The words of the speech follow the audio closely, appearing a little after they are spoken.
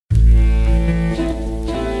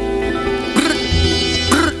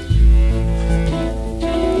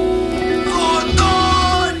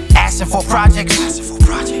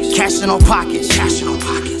Cashing on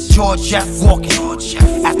pockets. George F. walking.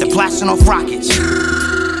 After blasting off rockets.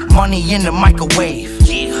 Money in the microwave.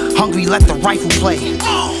 Hungry, let the rifle play.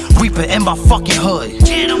 Reaper in my fucking hood.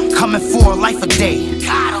 Coming for a life a day.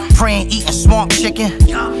 Praying, eating swamp chicken.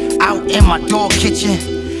 Out in my dog kitchen.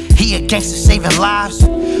 He a gangster saving lives,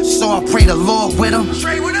 so I pray the Lord with him.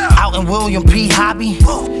 Out in William P. Hobby,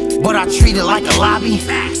 but I treat it like a lobby.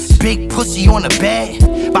 Big pussy on the bed,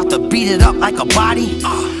 about to beat it up like a body.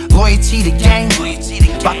 Loyalty to gang,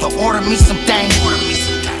 about to order me some things.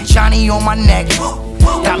 Johnny on my neck,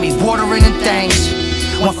 got me watering and things.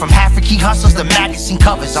 Went from half-a-key hustlers to magazine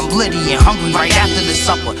covers. I'm litty and hungry right after the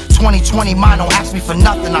supper. 2020 mine don't ask me for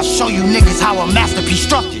nothing. I'll show you niggas how a masterpiece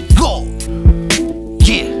structured. Go!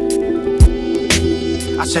 Yeah.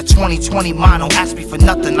 I said 2020 mine don't ask me for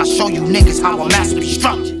nothing. I'll show you niggas how a masterpiece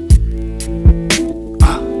structured.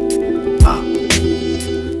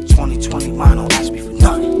 2020 mine don't ask me for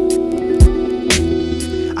nothing.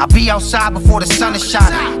 I'll be outside before the sun is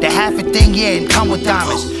shining. The half a thing, yeah, and come with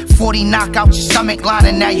diamonds. 40 knock out your stomach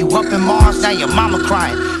lining. Now you up in Mars, now your mama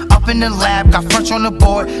crying. Up in the lab, got French on the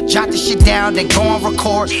board. Jot the shit down, then go on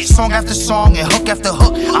record. Song after song and hook after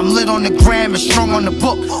hook. I'm lit on the gram and strong on the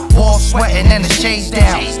book. Wall sweating and the shades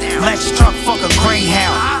down. Lex truck, fuck a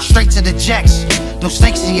Greyhound. Straight to the jacks, no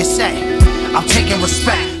snakes in your set. I'm taking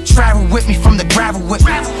respect. Travel with me from the gravel with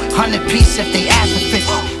me. 100 piece if they ask for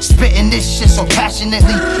 50. Spitting this shit so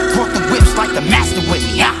passionately. Brought the whips like the master with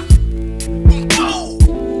me.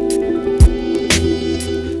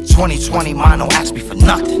 2020 mine don't ask me for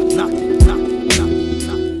nothing.